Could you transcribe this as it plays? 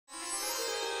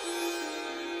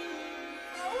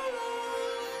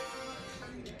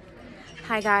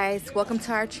Hi guys, welcome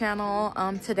to our channel.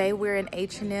 Today we're in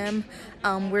H&M.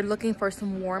 We're looking for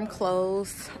some warm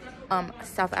clothes.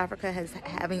 South Africa is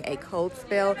having a cold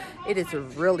spell. It is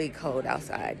really cold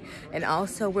outside. And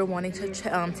also we're wanting to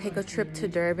take a trip to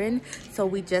Durban. So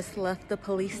we just left the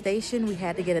police station. We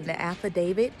had to get an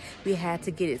affidavit. We had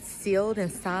to get it sealed and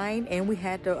signed, and we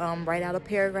had to write out a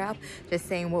paragraph just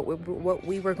saying what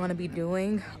we were going to be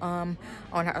doing on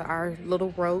our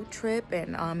little road trip.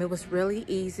 And it was really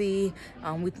easy.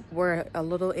 We were a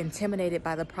little intimidated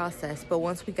by the process, but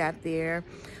once we got there,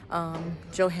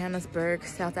 Johannesburg,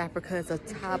 South Africa is a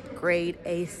top grade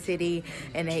A city,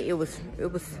 and it was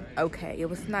okay. It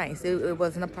was nice. It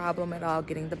wasn't a problem at all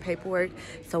getting the paperwork.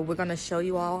 So we're going to show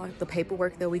you all the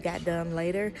paperwork that we got done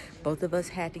later. Both of us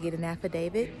had to get an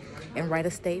affidavit and write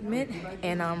a statement.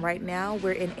 And right now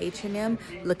we're in H&M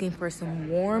looking for some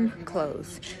warm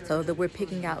clothes, so that we're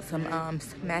picking out some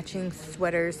matching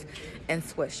sweaters and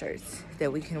sweatshirts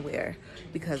that we can wear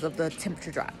because of the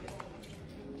temperature drop.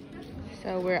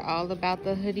 So we're all about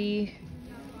the hoodie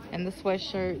and the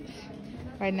sweatshirts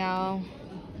right now.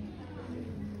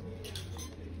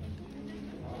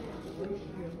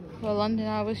 Well, London,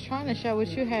 I was trying to show what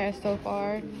you had so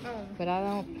far, but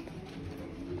I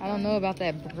don't know about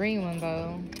that green one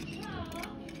though.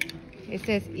 It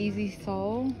says Easy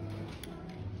Soul.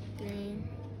 Green.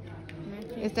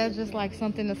 Is that just like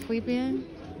something to sleep in,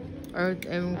 or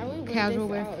casual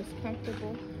wear? It's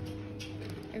comfortable.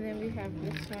 And then we have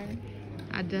this one.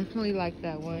 I definitely like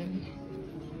that one.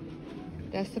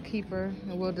 That's the keeper,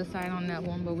 and we'll decide on that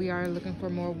one, but we are looking for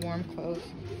more warm clothes.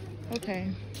 Okay.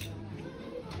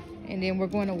 And then we're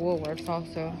going to Woolworths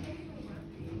also.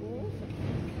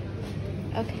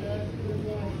 Okay.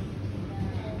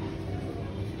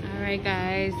 All right,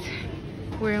 guys.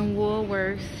 We're in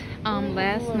Woolworths.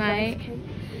 Last night,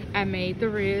 I made the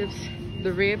ribs.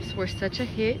 The ribs were such a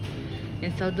hit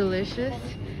and so delicious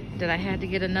that I had to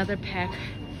get another pack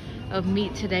of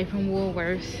meat today from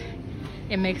Woolworths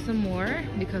and make some more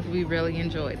because we really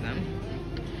enjoyed them.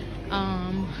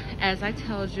 As I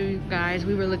told you guys,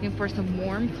 we were looking for some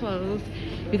warm clothes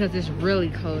because it's really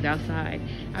cold outside.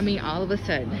 I mean, all of a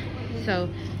sudden. So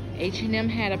H&M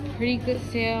had a pretty good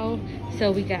sale,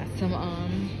 so we got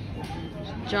some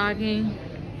jogging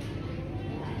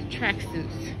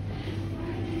tracksuits.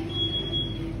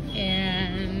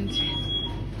 And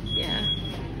yeah,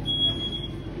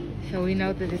 so we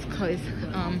know that it's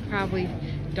probably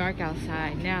dark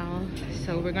outside now,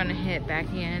 so we're gonna head back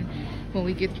in when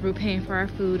we get through paying for our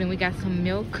food. And we got some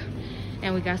milk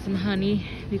and we got some honey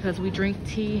because we drink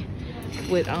tea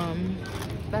with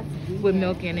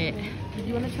milk in it.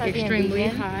 You want to try extremely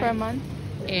being vegan high for a month?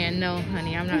 And no,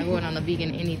 honey, I'm not going on a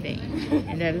vegan anything,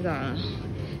 and that is all.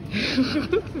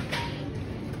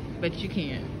 But you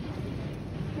can.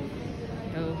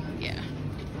 Oh yeah.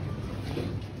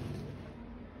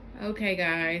 Okay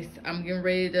guys, I'm getting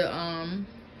ready to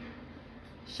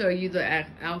show you the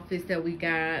outfits that we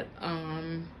got.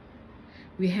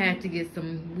 We had to get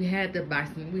some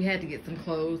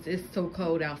clothes. It's so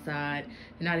cold outside,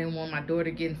 and I didn't want my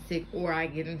daughter getting sick or I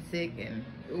getting sick, and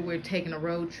we're taking a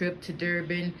road trip to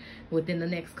Durban within the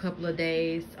next couple of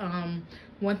days.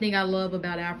 One thing I love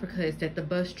about Africa is that the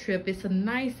bus trip, it's a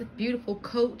nice, beautiful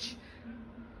coach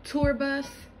tour bus,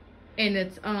 and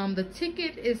it's the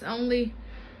ticket is only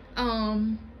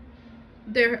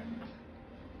they're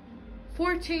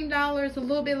 $14, a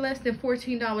little bit less than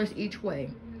 $14 each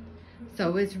way.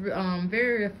 So it's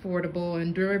very affordable,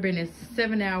 and Durban is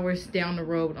 7 hours down the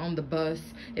road on the bus.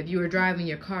 If you were driving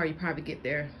your car, you probably get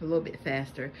there a little bit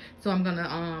faster. So I'm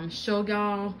gonna show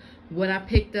y'all what I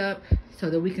picked up so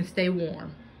that we can stay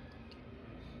warm.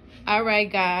 All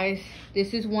right guys,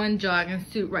 this is one jogging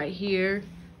suit right here.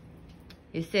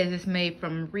 It says it's made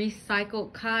from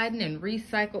recycled cotton and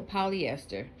recycled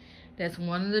polyester. That's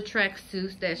one of the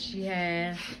tracksuits that she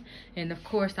has. And of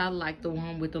course, I like the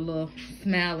one with the little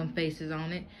smiling faces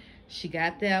on it. She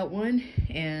got that one.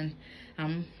 And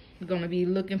I'm going to be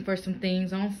looking for some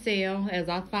things on sale. As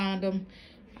I find them,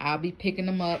 I'll be picking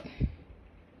them up.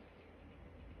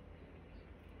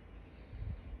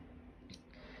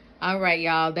 All right,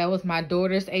 y'all. That was my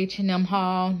daughter's H&M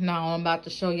haul. Now I'm about to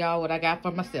show y'all what I got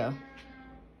for myself.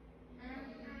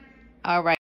 All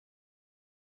right.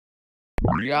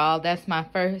 Y'all, that's my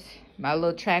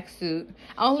little tracksuit.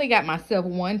 I only got myself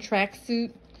one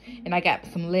tracksuit, and I got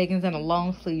some leggings and a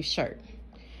long sleeve shirt.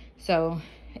 So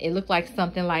it looked like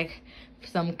something like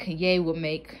some Kanye would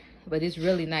make, but it's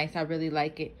really nice. I really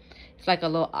like it. It's like a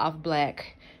little off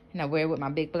black, and I wear it with my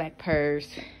big black purse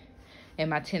and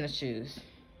my tennis shoes.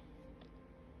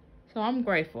 So I'm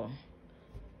grateful.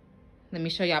 let me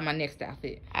show y'all my next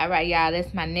outfit. All right, y'all,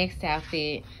 that's my next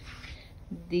outfit.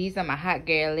 These are my hot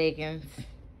girl leggings.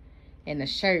 And the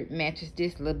shirt matches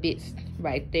this little bit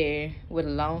right there with a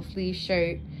long sleeve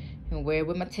shirt and wear it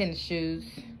with my tennis shoes.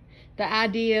 The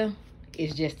idea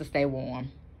is just to stay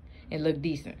warm and look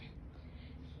decent.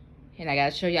 And I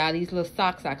gotta show y'all these little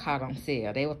socks I caught on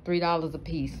sale. They were $3 a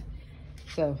piece.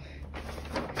 So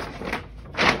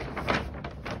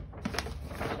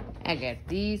I got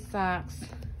these socks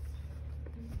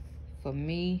for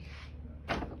me.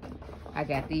 I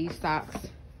got these socks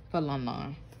for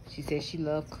Lon. She said she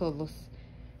loved colors.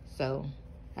 So,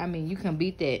 I mean, you can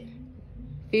beat that.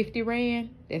 50 Rand,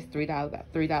 that's $3,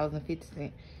 about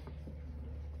 $3.50.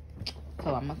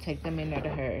 So I'm gonna take them in there to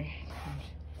her.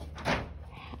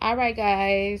 All right,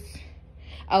 guys.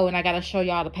 Oh, and I gotta show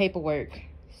y'all the paperwork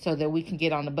so that we can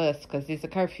get on the bus because it's a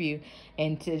curfew.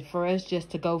 And for us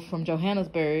just to go from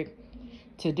Johannesburg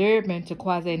to Durban to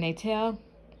KwaZulu-Natal,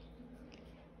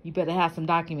 you better have some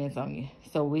documents on you.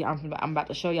 So I'm about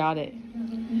to show y'all that.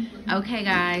 Okay,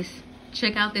 guys,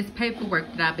 check out this paperwork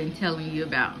that I've been telling you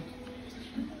about.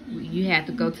 You have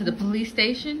to go to the police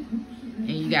station and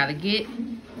you gotta get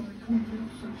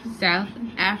South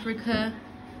Africa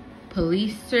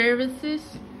Police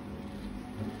Services.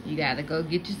 You gotta go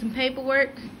get you some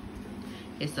paperwork.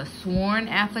 It's a sworn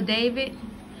affidavit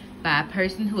by a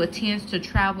person who intends to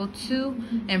travel to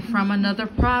and from another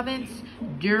province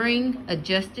during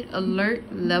adjusted alert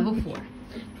level 4.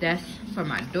 That's for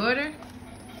my daughter.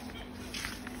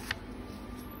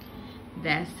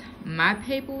 That's my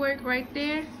paperwork right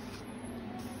there.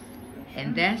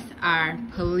 And that's our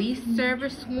police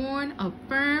service sworn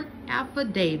affirmed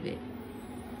affidavit.